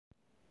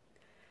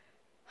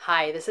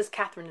Hi, this is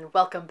Catherine and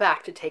welcome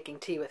back to Taking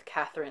Tea with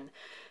Catherine.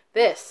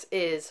 This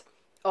is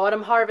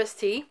autumn harvest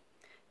tea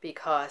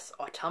because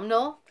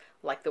autumnal,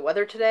 like the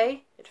weather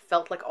today, it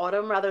felt like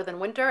autumn rather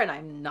than winter and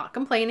I'm not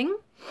complaining.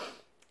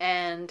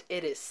 And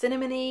it is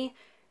cinnamony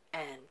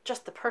and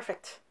just the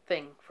perfect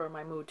thing for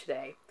my mood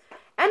today.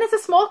 And it's a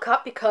small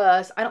cup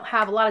because I don't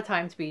have a lot of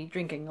time to be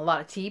drinking a lot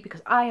of tea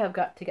because I have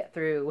got to get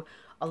through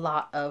a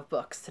lot of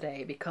books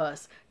today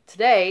because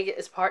today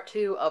is part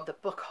 2 of the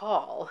book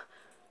haul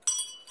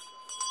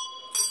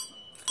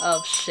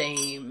of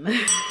shame.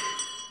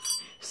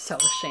 So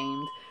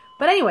ashamed.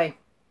 But anyway,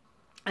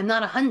 I'm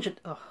not 100...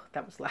 Oh,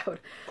 that was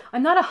loud.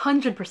 I'm not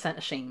 100%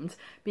 ashamed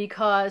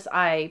because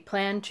I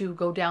plan to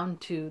go down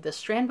to the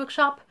Strand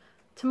Bookshop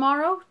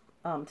tomorrow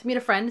to meet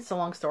a friend. It's a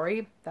long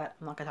story that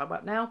I'm not going to talk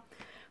about now.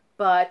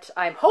 But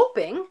I'm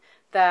hoping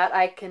that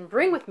I can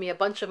bring with me a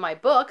bunch of my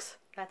books.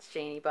 That's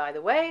Janie, by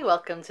the way.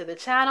 Welcome to the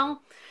channel.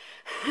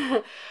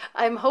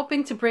 I'm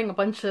hoping to bring a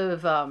bunch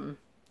of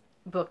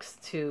books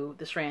to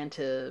the Strand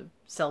to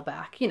sell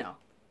back. You know,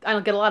 I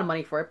don't get a lot of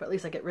money for it, but at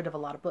least I get rid of a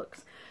lot of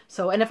books.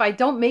 So, and if I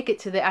don't make it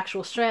to the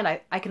actual Strand,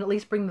 I can at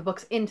least bring the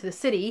books into the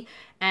city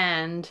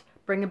and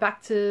bring them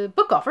back to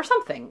Book Off or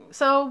something.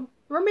 So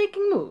we're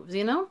making moves,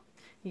 you know?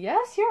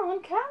 Yes, you're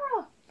on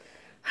camera.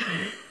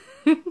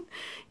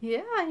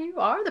 Yeah, you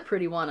are the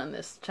pretty one on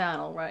this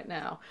channel right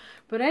now.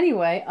 But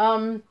anyway,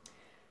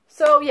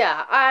 so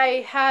yeah,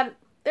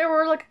 there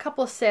were like a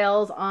couple of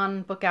sales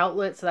on Book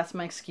Outlet, so that's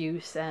my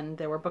excuse, and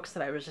there were books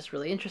that I was just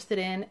really interested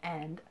in,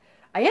 and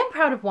I am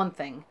proud of one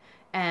thing,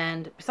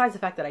 and besides the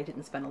fact that I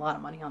didn't spend a lot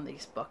of money on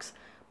these books,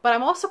 but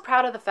I'm also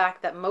proud of the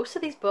fact that most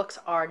of these books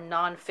are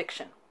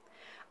non-fiction.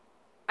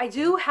 I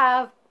do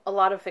have a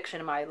lot of fiction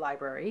in my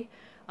library.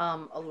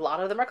 A lot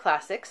of them are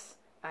classics.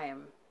 I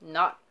am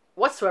not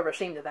whatsoever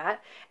ashamed of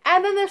that.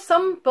 And then there's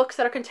some books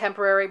that are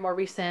contemporary, more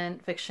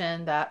recent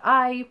fiction that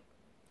I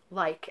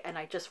like, and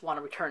I just want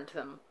to return to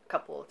them a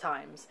couple of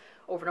times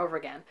over and over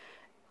again.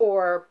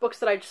 Or books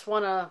that I just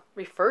want to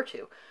refer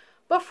to.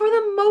 But for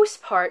the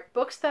most part,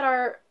 books that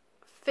are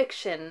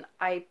fiction,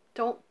 I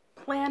don't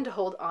plan to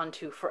hold on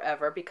to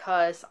forever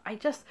because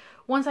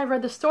once I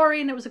read the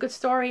story and it was a good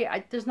story,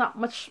 there's not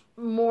much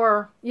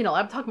more, you know,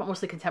 I'm talking about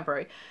mostly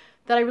contemporary,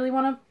 that I really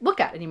want to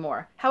look at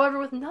anymore. However,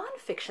 with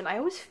nonfiction, I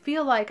always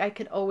feel like I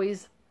could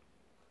always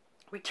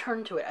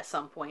return to it at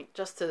some point,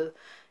 just to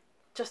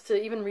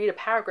even read a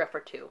paragraph or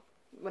two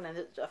when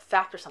it's a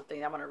fact or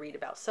something I want to read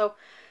about. So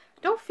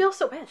don't feel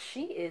so bad.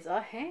 She is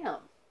a ham.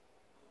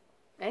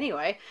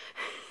 Anyway,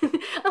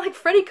 like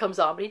Freddie comes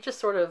on, but he just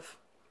sort of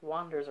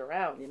wanders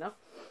around, you know?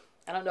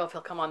 I don't know if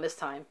he'll come on this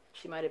time.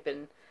 She might have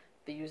been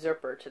the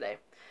usurper today.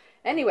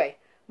 Anyway,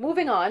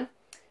 moving on.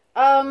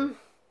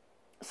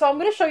 So I'm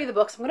going to show you the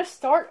books. I'm going to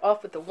start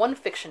off with the one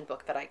fiction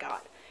book that I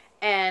got.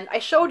 And I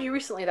showed you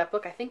recently that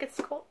book. I think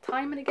it's called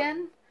Time and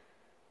Again.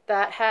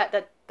 That had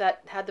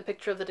the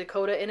picture of the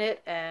Dakota in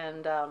it.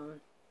 And,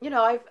 you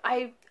know,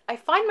 I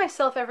find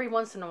myself every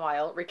once in a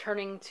while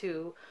returning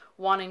to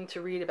wanting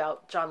to read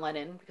about John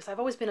Lennon. Because I've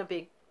always been a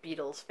big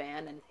Beatles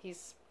fan. And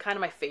he's kind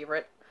of my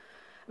favorite.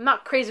 I'm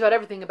not crazy about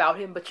everything about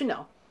him, but you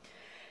know.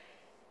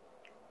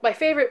 My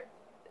favorite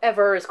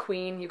ever is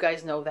Queen, you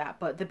guys know that,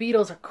 but the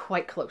Beatles are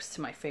quite close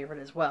to my favorite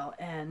as well.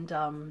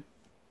 And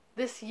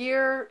this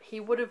year he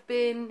would have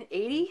been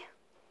 80,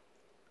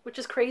 which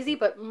is crazy,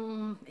 but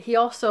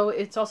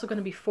it's also going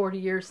to be 40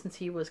 years since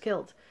he was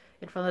killed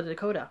in front of the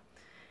Dakota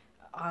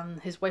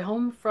on his way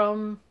home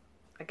from,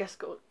 I guess,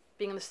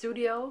 being in the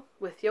studio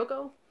with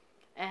Yoko,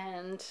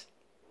 and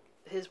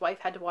his wife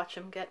had to watch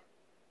him get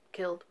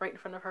killed right in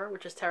front of her,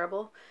 which is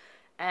terrible.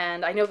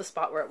 And I know the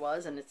spot where it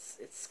was, and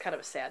it's kind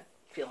of a sad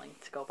feeling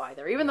to go by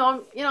there, even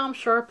though I'm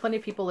sure plenty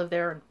of people live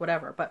there and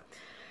whatever, but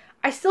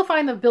I still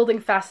find the building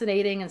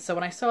fascinating. And so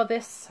when I saw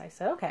this, I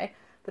said, okay,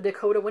 The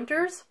Dakota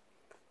Winters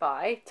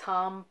by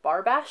Tom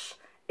Barbash.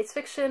 It's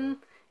fiction.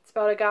 It's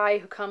about a guy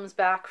who comes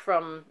back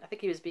from, I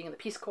think he was being in the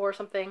Peace Corps or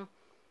something,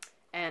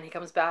 and he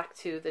comes back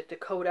to the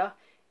Dakota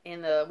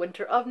in the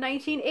winter of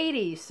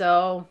 1980.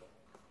 So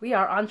we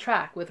are on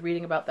track with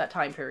reading about that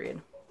time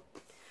period.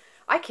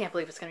 I can't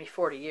believe it's going to be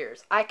 40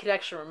 years. I could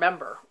actually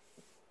remember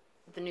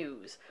the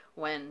news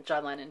when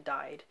John Lennon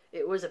died.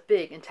 It was a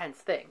big, intense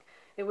thing.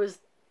 It was,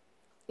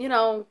 you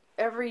know,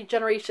 every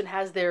generation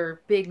has their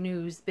big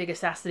news, big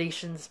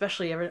assassinations,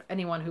 especially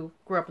anyone who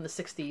grew up in the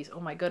 60s. Oh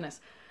my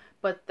goodness.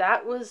 But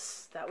that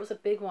was a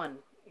big one.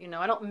 You know,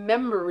 I don't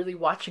remember really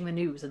watching the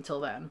news until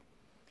then.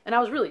 And I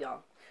was really young.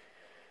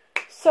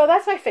 So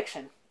that's my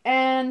fiction.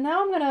 And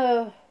now I'm going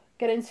to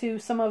get into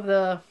some of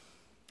the,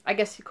 I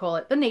guess you call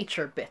it, the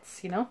nature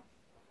bits, you know?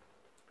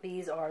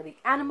 These are the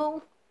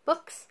animal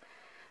books.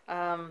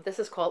 This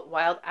is called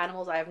Wild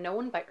Animals I Have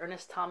Known by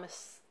Ernest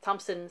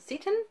Thompson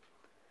Seton.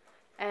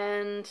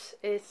 And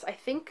it's, I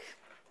think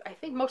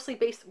mostly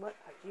based... What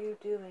are you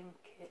doing,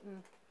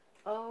 kitten?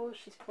 Oh,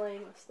 she's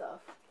playing with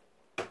stuff.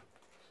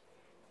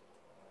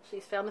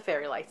 She's found the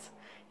fairy lights.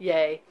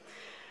 Yay.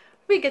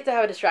 We get to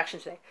have a distraction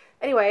today.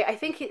 Anyway, I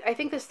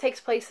think this takes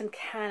place in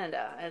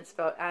Canada, and it's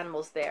about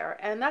animals there,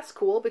 and that's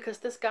cool because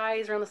this guy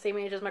is around the same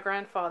age as my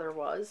grandfather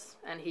was,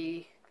 and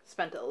he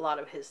spent a lot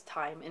of his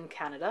time in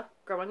Canada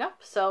growing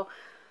up. So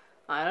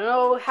I don't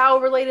know how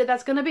related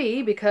that's going to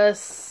be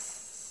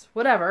because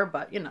whatever,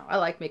 but you know, I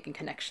like making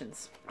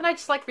connections, and I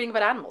just like reading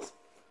about animals.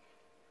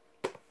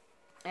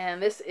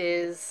 And this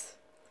is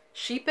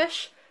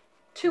Sheepish: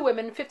 2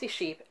 Women, 50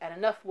 Sheep, and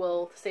Enough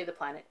Wool to Save the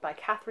Planet by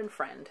Catherine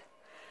Friend.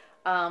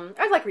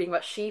 I like reading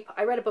about sheep.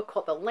 I read a book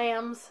called The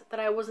Lambs that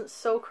I wasn't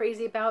so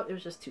crazy about. It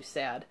was just too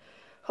sad.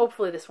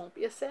 Hopefully this won't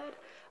be as sad.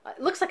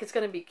 It looks like it's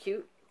going to be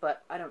cute,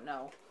 but I don't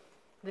know.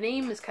 The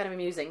name is kind of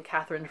amusing,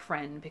 Catherine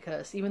Friend,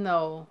 because even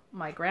though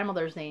my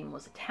grandmother's name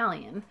was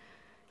Italian,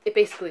 it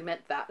basically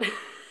meant that.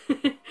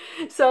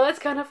 So that's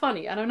kind of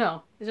funny. I don't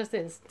know. It just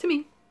is. To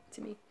me.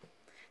 To me.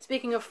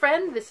 Speaking of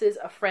friend, this is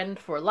A Friend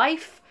for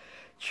Life.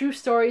 True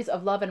stories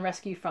of love and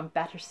rescue from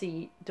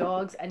Battersea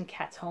Dogs and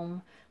Cats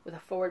Home, with a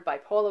foreword by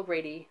Paul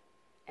O'Grady,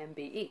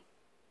 MBE.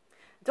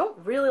 Don't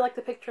really like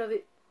the picture of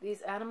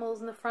these animals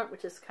in the front,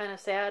 which is kind of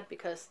sad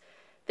because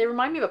they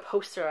remind me of a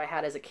poster I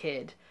had as a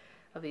kid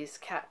of this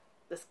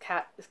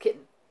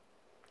kitten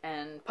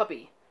and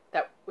puppy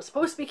that was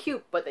supposed to be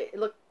cute, but it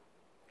looked,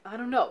 I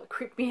don't know, it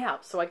creeped me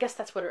out. So I guess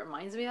that's what it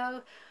reminds me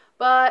of.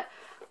 But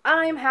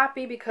I'm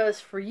happy because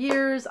for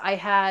years I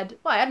had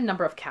a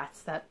number of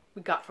cats that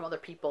we got from other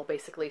people.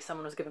 Basically,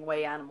 someone was giving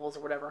away animals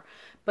or whatever.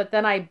 But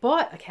then I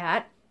bought a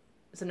cat,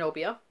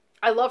 Zenobia.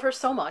 I love her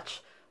so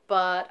much,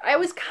 but I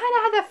always kind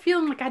of had that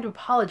feeling like I had to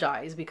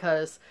apologize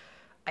because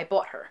I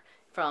bought her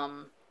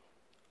from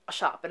a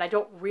shop, and I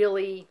don't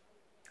really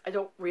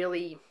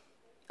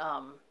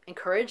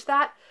encourage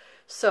that.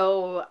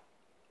 So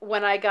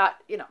when I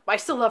got, I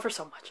still love her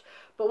so much,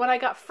 but when I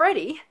got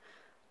Freddie,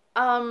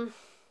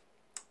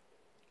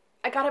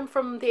 I got him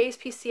from the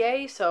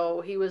ASPCA,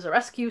 so he was a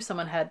rescue.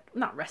 Someone had,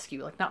 not rescue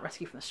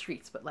from the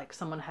streets, but like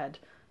someone had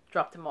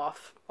dropped him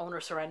off,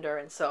 owner surrender,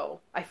 and so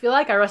I feel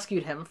like I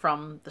rescued him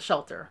from the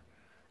shelter,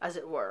 as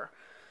it were.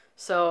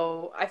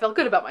 So I felt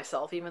good about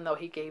myself, even though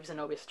he gave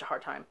Zenobia such a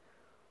hard time.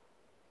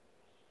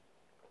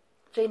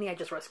 Janie I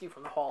just rescued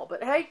from the hall,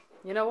 but hey,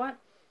 you know what?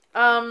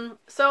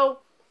 So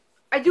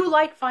I do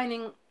like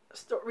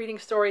reading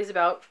stories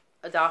about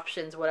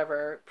adoptions,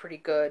 whatever, pretty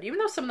good, even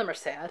though some of them are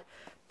sad.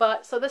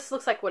 But, so this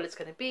looks like what it's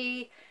going to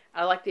be.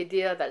 I like the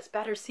idea that it's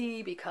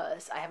Battersea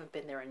because I haven't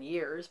been there in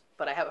years,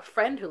 but I have a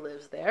friend who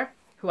lives there,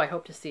 who I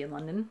hope to see in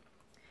London.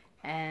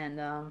 And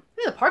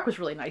the park was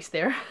really nice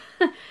there.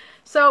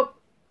 So,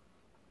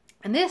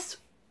 and this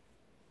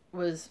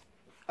was,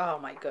 oh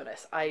my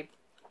goodness.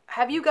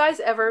 Have you guys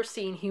ever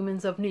seen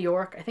Humans of New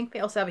York? I think they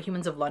also have a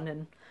Humans of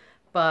London.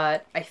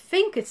 But I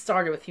think it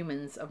started with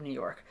Humans of New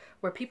York,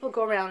 where people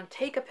go around and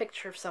take a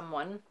picture of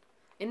someone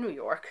in New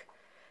York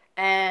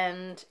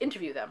and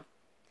interview them.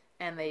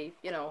 And they,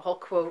 whole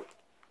quote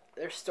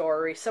their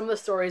story. Some of the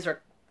stories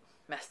are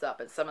messed up,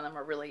 and some of them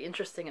are really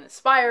interesting and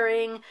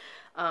inspiring.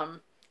 I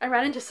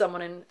ran into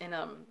someone in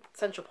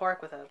Central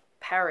Park with a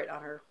parrot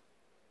on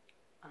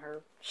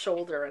her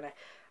shoulder, and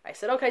I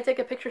said, okay, take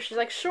a picture. She's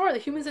like, sure, the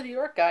Humans of New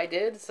York guy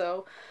did,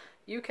 so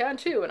you can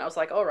too. And I was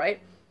like, all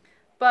right.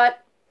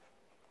 But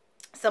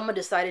someone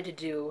decided to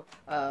do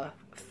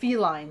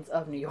felines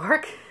of New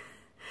York,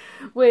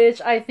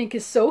 which I think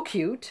is so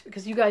cute,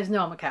 because you guys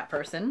know I'm a cat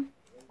person.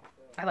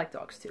 I like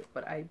dogs too,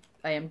 but I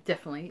am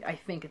definitely, I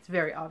think it's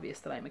very obvious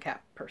that I'm a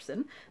cat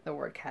person. The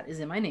word cat is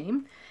in my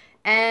name.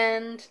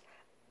 And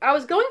I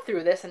was going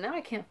through this, and now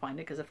I can't find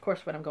it, because of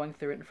course when I'm going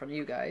through it in front of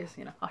you guys,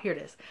 oh, here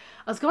it is.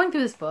 I was going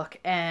through this book,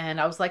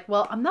 and I was like,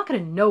 well, I'm not going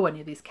to know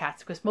any of these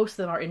cats, because most of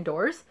them are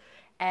indoors.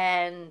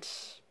 And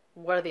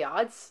what are the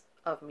odds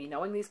of me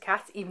knowing these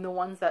cats, even the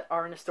ones that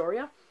are in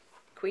Astoria,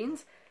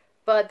 Queens?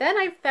 But then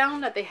I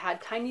found that they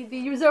had Tiny the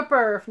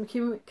Usurper from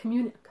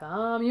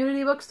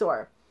Community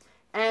Bookstore,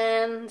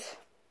 and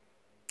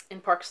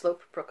in Park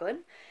Slope, Brooklyn,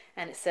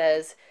 and it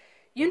says,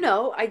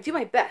 I do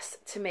my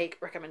best to make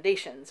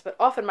recommendations, but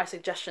often my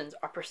suggestions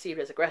are perceived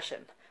as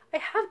aggression. I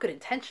have good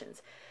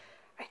intentions.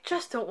 I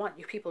just don't want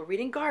you people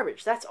reading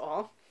garbage, that's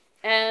all.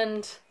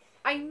 And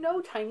I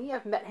know Tiny.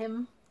 I've met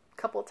him a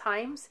couple of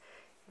times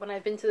when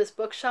I've been to this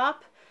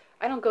bookshop.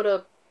 I don't go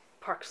to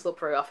Park Slope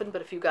very often,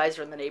 but if you guys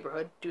are in the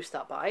neighborhood, do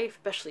stop by,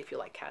 especially if you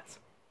like cats.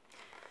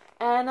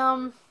 And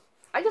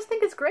I just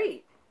think it's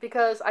great,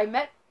 because I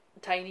met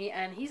Tiny,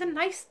 and he's a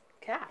nice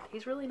cat.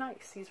 He's really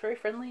nice. He's very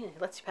friendly, and he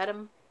lets you pet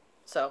him.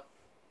 So,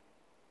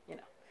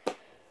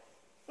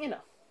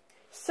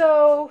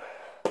 So,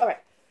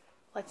 alright,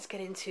 let's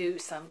get into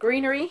some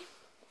greenery.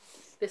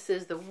 This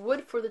is The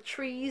Wood for the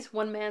Trees,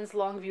 One Man's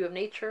Long View of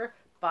Nature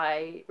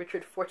by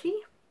Richard Fortey.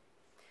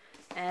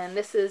 And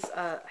this is,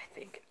 I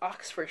think,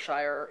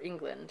 Oxfordshire,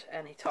 England,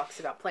 and he talks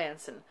about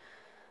plants and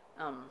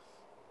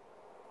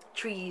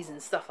trees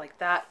and stuff like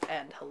that.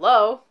 And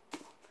hello.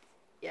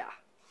 Yeah.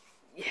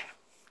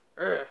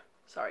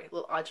 Sorry, a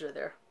little agita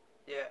there.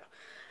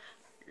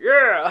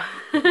 Yeah.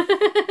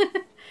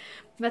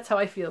 That's how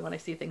I feel when I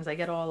see things. I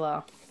get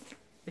all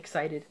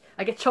excited.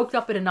 I get choked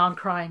up in a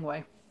non-crying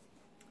way.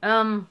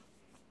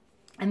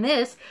 And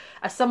this,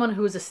 as someone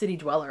who is a city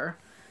dweller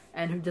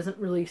and who doesn't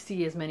really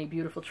see as many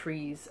beautiful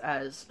trees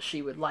as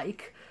she would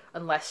like,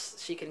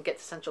 unless she can get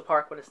to Central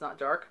Park when it's not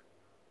dark.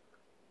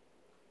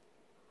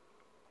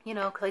 You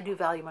know, because I do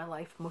value my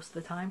life most of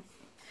the time.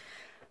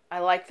 I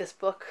like this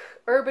book,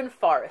 Urban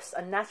Forests,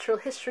 A Natural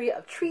History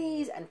of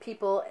Trees and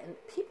People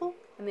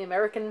in the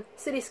American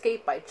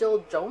Cityscape by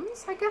Jill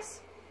Jones, I guess.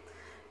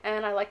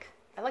 And I like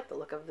the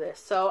look of this.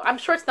 So I'm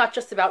sure it's not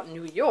just about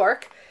New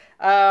York.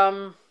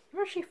 Where's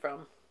she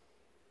from?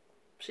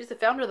 She's the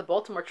founder of the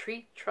Baltimore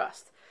Tree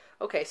Trust.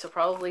 Okay, so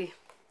probably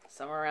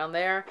somewhere around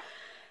there.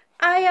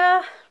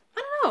 I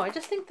don't know. I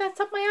just think that's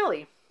up my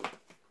alley.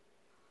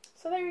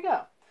 So there you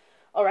go.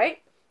 All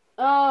right.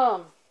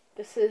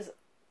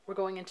 We're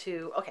going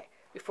into, okay,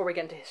 before we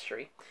get into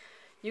history.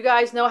 You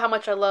guys know how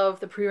much I love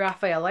the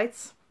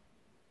Pre-Raphaelites,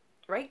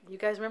 right? You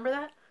guys remember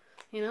that?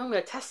 You know, I'm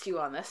going to test you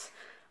on this.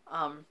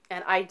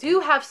 And I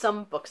do have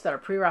some books that are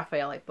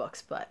Pre-Raphaelite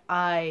books, but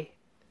I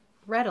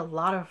read a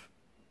lot of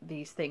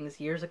these things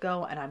years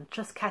ago, and I'm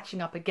just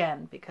catching up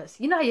again because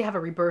you know how you have a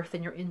rebirth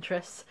in your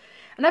interests?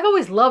 And I've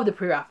always loved the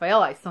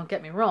Pre-Raphaelites, don't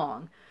get me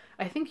wrong.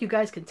 I think you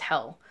guys can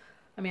tell.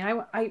 I mean,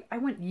 I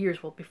went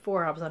years, well,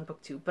 before I was on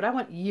book 2, but I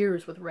went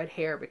years with red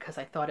hair because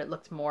I thought it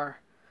looked more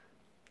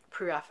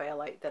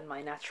Pre-Raphaelite than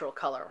my natural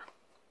color.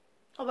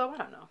 Although, I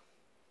don't know.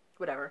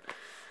 Whatever.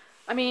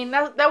 I mean,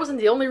 that wasn't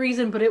the only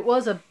reason, but it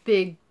was a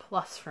big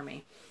plus for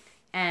me.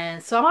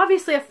 And so I'm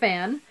obviously a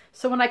fan.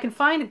 So when I can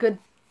find a good,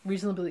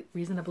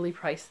 reasonably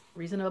priced,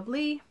 I've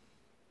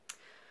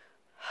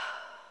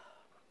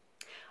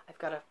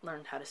got to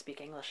learn how to speak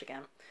English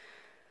again.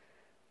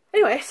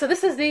 Anyway, so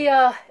this is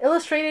the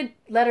Illustrated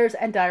Letters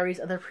and Diaries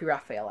of the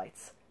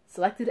Pre-Raphaelites,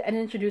 selected and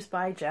introduced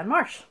by Jan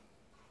Marsh.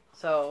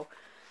 So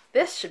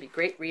this should be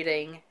great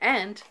reading,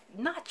 and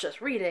not just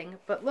reading,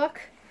 but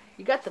look,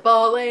 you got the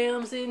ball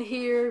lambs in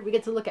here. We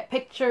get to look at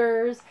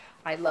pictures.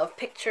 I love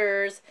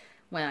pictures.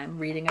 When I'm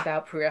reading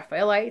about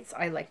Pre-Raphaelites,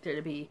 I like there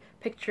to be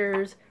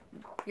pictures,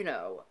 you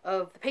know,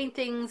 of the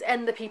paintings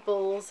and the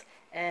peoples.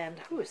 And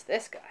who is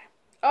this guy?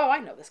 Oh, I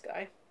know this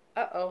guy.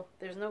 Uh-oh,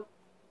 there's no...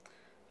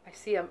 I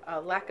see a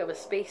lack of a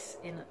space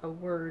in a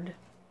word,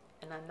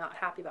 and I'm not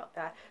happy about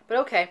that. But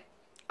okay,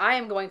 I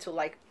am going to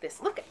like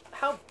this. Look at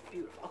how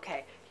beautiful.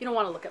 Okay, you don't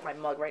want to look at my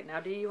mug right now,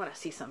 do you? You want to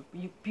see some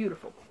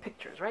beautiful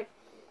pictures, right?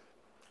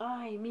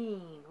 I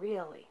mean,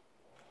 really.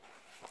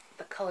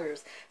 The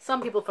colors.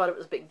 Some people thought it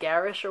was a bit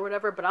garish or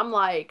whatever, but I'm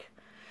like,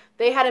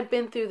 they hadn't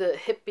been through the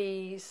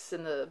hippies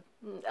and the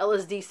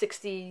LSD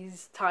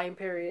 60s time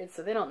period,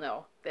 so they don't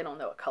know. They don't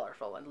know what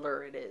colorful and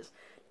lurid is,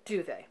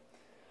 do they?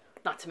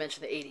 Not to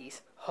mention the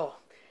 80s. Oh.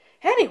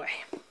 Anyway.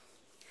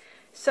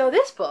 So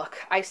this book,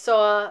 I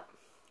saw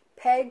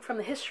Peg from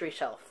the History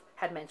Shelf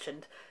had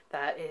mentioned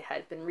that it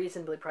had been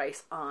reasonably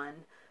priced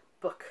on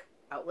book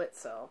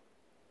outlets. So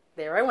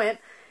there I went.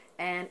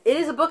 And it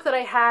is a book that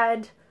I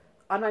had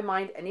on my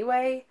mind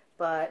anyway.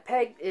 But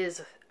Peg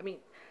is, I mean,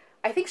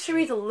 I think she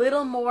reads a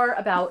little more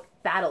about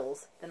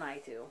battles than I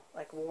do.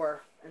 Like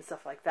war and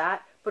stuff like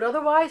that. But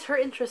otherwise, her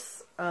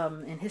interests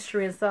in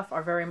history and stuff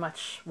are very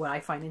much what I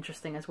find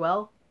interesting as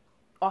well.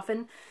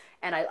 Often,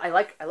 and I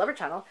love her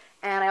channel,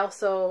 and I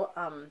also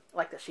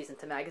like that she's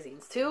into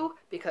magazines too,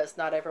 because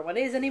not everyone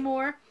is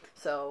anymore,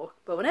 so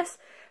bonus.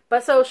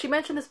 But so she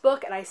mentioned this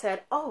book, and I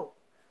said, oh,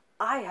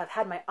 I have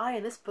had my eye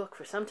on this book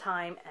for some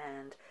time,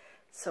 and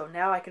so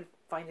now I can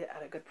find it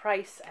at a good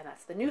price, and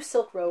that's The New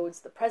Silk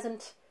Roads, The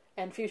Present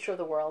and Future of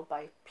the World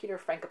by Peter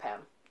Frankopan.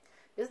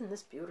 Isn't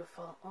this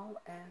beautiful?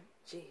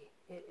 OMG,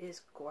 it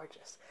is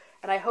gorgeous.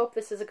 And I hope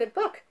this is a good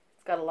book.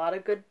 It's got a lot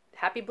of good,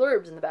 happy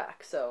blurbs in the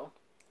back, so...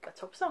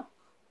 let's hope so.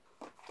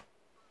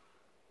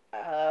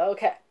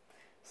 Okay,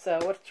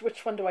 so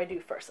which one do I do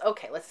first?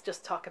 Okay, let's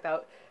just talk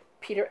about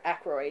Peter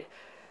Ackroyd.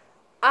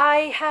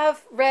 I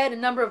have read a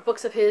number of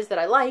books of his that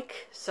I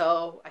like,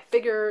 so I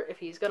figure if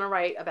he's going to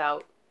write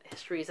about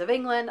histories of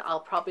England, I'll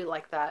probably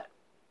like that.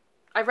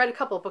 I've read a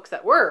couple of books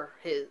that were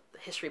his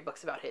history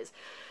books about his.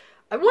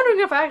 I'm wondering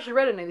if I actually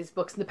read any of these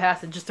books in the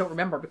past and just don't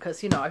remember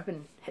because, you know, I've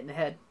been hit in the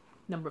head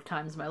a number of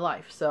times in my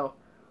life, so...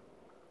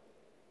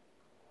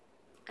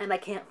 and I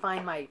can't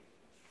find my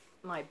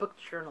book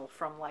journal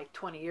from like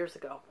 20 years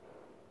ago.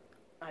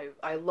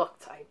 I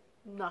looked. I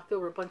knocked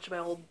over a bunch of my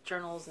old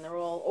journals and they're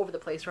all over the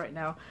place right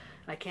now.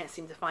 And I can't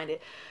seem to find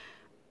it.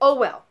 Oh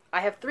well.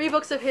 I have 3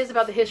 books of his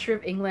about the history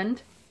of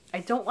England. I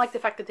don't like the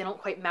fact that they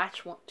don't quite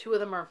match. Two of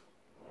them are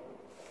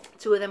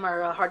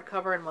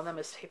hardcover and one of them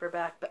is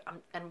paperback. But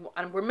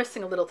and we're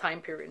missing a little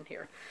time period in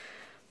here.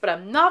 But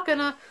I'm not going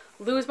to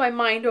lose my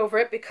mind over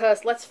it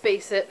because, let's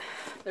face it,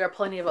 there are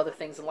plenty of other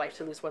things in life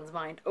to lose one's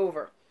mind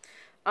over.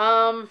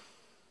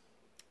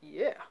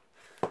 Yeah.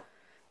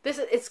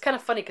 It's kind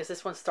of funny because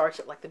this one starts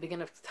at like the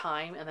beginning of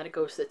time and then it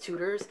goes to the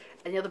Tudors.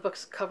 And the other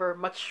books cover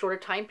much shorter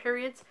time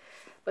periods.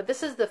 But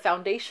this is the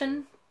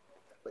Foundation.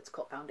 It's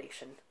called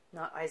Foundation,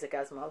 not Isaac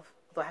Asimov.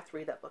 Although I have to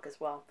read that book as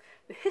well.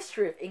 The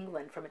History of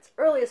England from its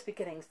earliest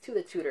beginnings to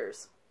the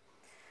Tudors.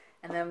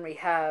 And then we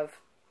have...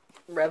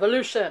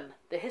 Revolution,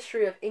 the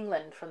history of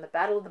England from the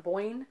Battle of the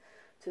Boyne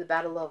to the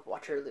Battle of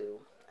Waterloo.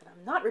 And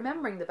I'm not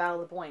remembering the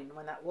Battle of the Boyne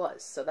when that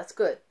was, so that's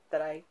good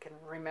that I can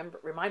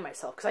remind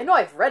myself, because I know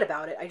I've read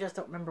about it, I just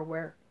don't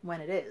remember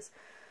when it is.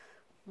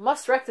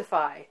 Must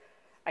rectify.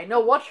 I know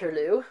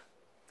Waterloo.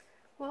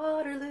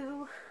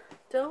 Waterloo,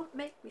 don't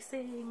make me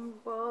sing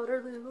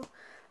Waterloo.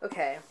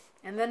 Okay,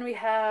 and then we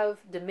have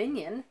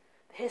Dominion,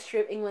 the history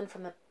of England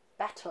from the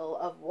Battle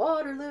of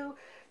Waterloo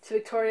to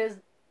Victoria's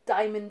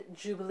Diamond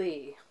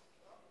Jubilee.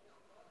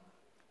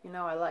 You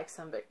know, I like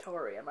some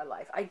Victoria in my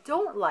life. I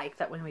don't like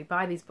that when we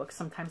buy these books,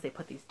 sometimes they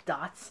put these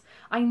dots.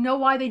 I know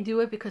why they do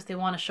it, because they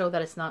want to show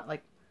that it's not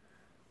like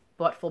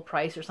bought full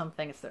price or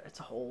something. It's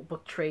a whole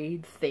book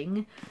trade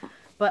thing.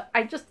 But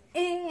I just,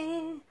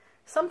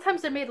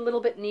 sometimes they're made a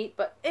little bit neat,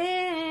 but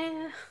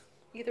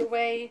either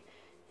way,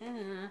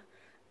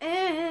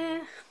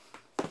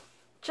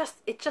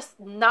 it's just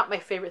not my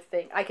favorite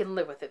thing. I can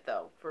live with it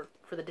though, for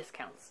the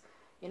discounts,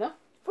 you know?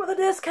 For the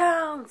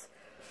discounts!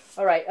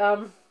 Alright,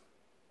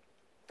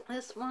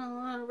 this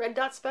one, Red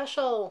Dot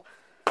Special.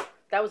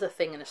 That was a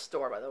thing in a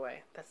store, by the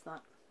way. That's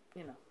not,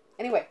 you know.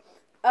 Anyway,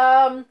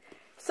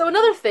 so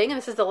another thing, and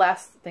this is the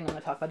last thing I'm going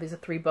to talk about. These are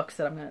 3 books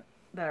that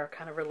that are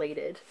kind of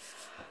related.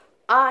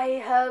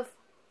 I have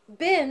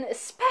been,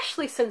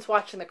 especially since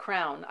watching The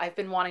Crown, I've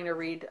been wanting to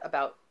read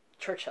about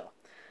Churchill.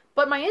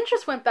 But my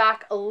interest went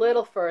back a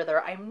little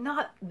further. I'm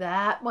not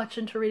that much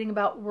into reading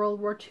about World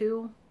War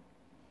II.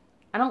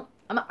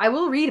 I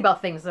will read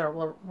about things that are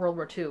World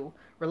War II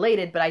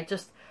related, but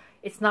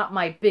it's not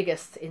my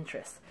biggest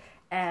interest.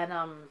 And,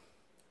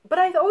 but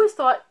I've always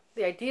thought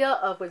the idea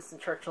of Winston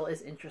Churchill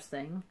is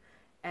interesting.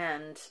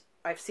 And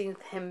I've seen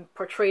him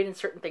portrayed in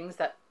certain things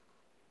that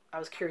I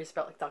was curious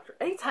about, like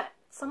anytime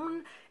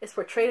someone is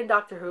portrayed in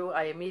Doctor Who,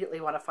 I immediately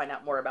want to find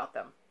out more about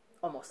them.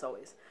 Almost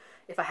always.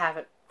 If I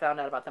haven't found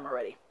out about them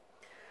already.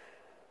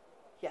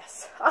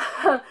 Yes.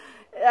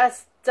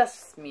 That's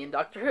just me and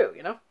Doctor Who,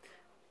 you know?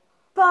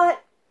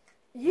 But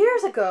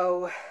years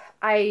ago,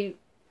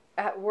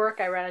 at work,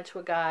 I ran into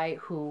a guy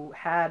who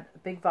had a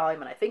big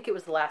volume, and I think it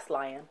was The Last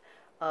Lion,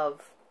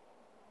 of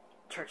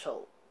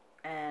Churchill.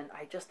 And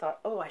I just thought,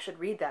 oh, I should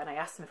read that. And I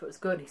asked him if it was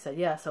good. He said,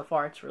 yeah, so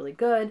far it's really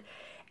good.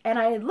 And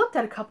I looked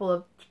at a couple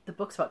of the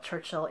books about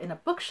Churchill in a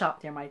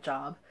bookshop near my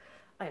job.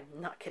 I'm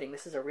not kidding.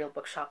 This is a real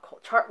bookshop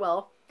called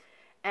Chartwell.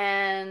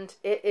 And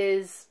it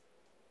has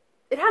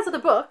other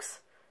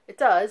books. It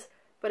does.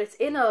 But it's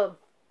in a,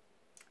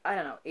 I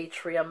don't know,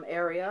 atrium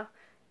area.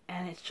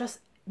 And it's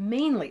just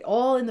mainly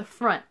all in the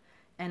front.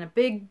 And a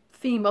big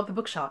theme of the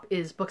bookshop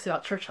is books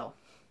about Churchill.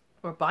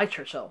 Or by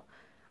Churchill.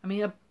 I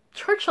mean, a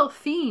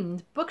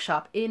Churchill-themed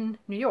bookshop in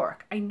New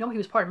York. I know he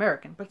was part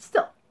American, but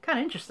still, kind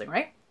of interesting,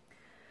 right?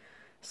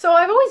 So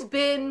I've always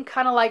been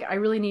kind of like, I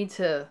really need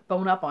to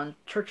bone up on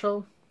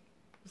Churchill.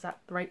 Is that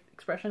the right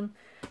expression?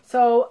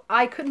 So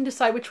I couldn't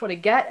decide which one to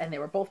get, and they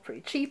were both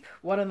pretty cheap.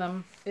 One of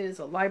them is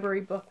a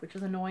library book, which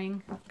is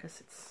annoying, because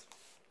it's,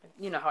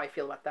 you know how I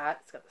feel about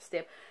that. It's got the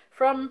stamp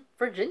from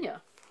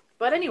Virginia.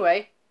 But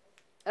anyway,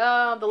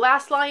 The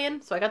Last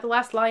Lion. So I got The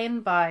Last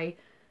Lion by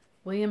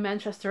William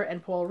Manchester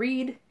and Paul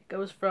Reed. It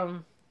goes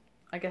from,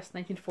 I guess,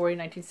 1940 to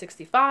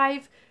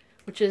 1965,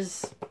 which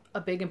is a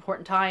big,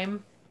 important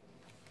time,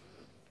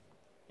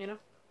 you know?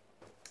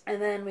 And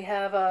then we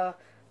have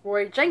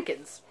Roy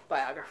Jenkins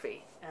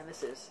biography, and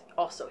this is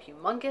also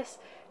humongous.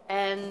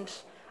 And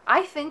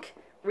I think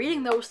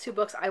reading those 2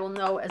 books, I will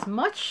know as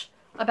much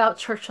about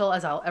Churchill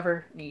as I'll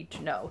ever need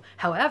to know.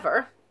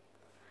 However,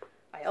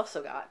 I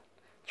also got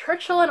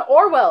Churchill and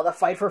Orwell, The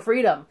Fight for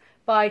Freedom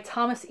by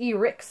Thomas E.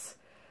 Ricks,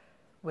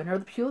 winner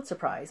of the Pulitzer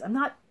Prize. I'm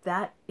not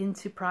that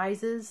into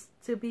prizes,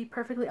 to be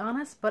perfectly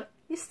honest, but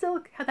you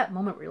still have that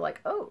moment where you're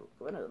like, oh,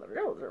 winner of the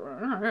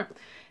Pulitzer.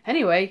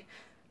 Anyway,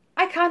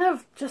 I kind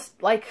of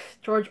just like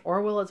George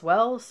Orwell as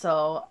well,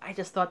 so I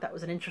just thought that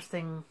was an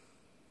interesting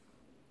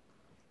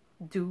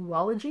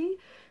duology.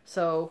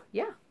 So,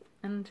 yeah.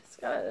 And it's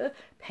got a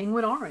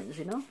penguin orange,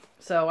 you know?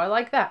 So I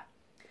like that.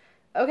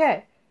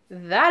 Okay,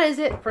 that is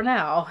it for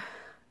now.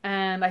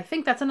 And I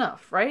think that's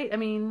enough, right? I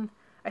mean,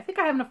 I think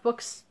I have enough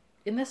books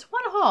in this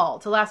one haul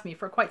to last me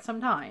for quite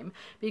some time.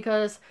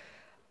 Because,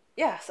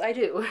 yes, I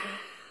do.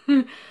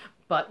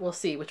 But we'll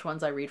see which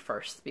ones I read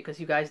first, because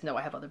you guys know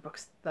I have other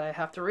books that I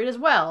have to read as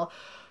well.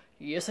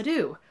 Yes, I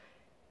do.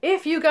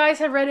 If you guys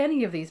have read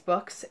any of these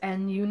books,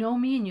 and you know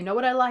me, and you know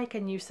what I like,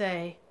 and you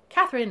say,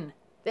 Catherine,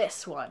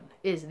 this one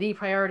is the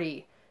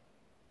priority.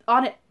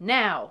 On it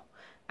now.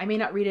 I may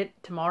not read it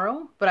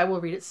tomorrow, but I will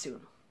read it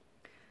soon.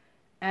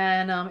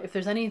 And if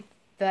there's any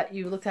that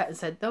you looked at and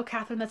said, no,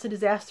 Catherine, that's a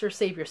disaster,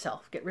 save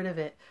yourself. Get rid of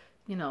it.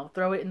 You know,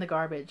 throw it in the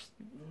garbage.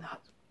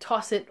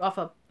 Toss it off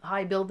a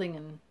high building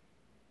in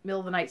middle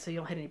of the night so you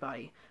don't hit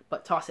anybody,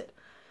 but toss it.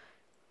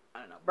 I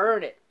don't know,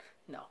 burn it.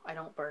 No, I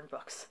don't burn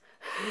books.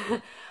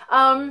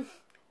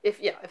 If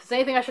there's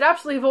anything I should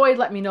absolutely avoid,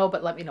 let me know,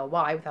 but let me know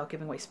why without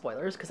giving away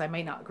spoilers, because I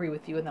may not agree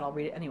with you and then I'll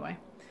read it anyway.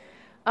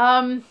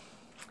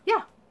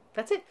 Yeah,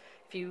 that's it.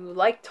 If you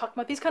like talking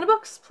about these kind of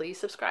books, please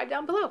subscribe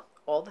down below.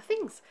 All the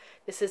things.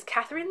 This is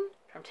Catherine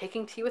from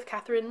Taking Tea with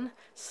Catherine.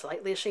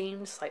 Slightly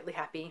ashamed, slightly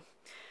happy.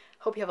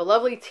 Hope you have a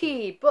lovely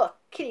tea, book,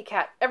 kitty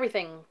cat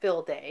everything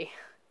filled day.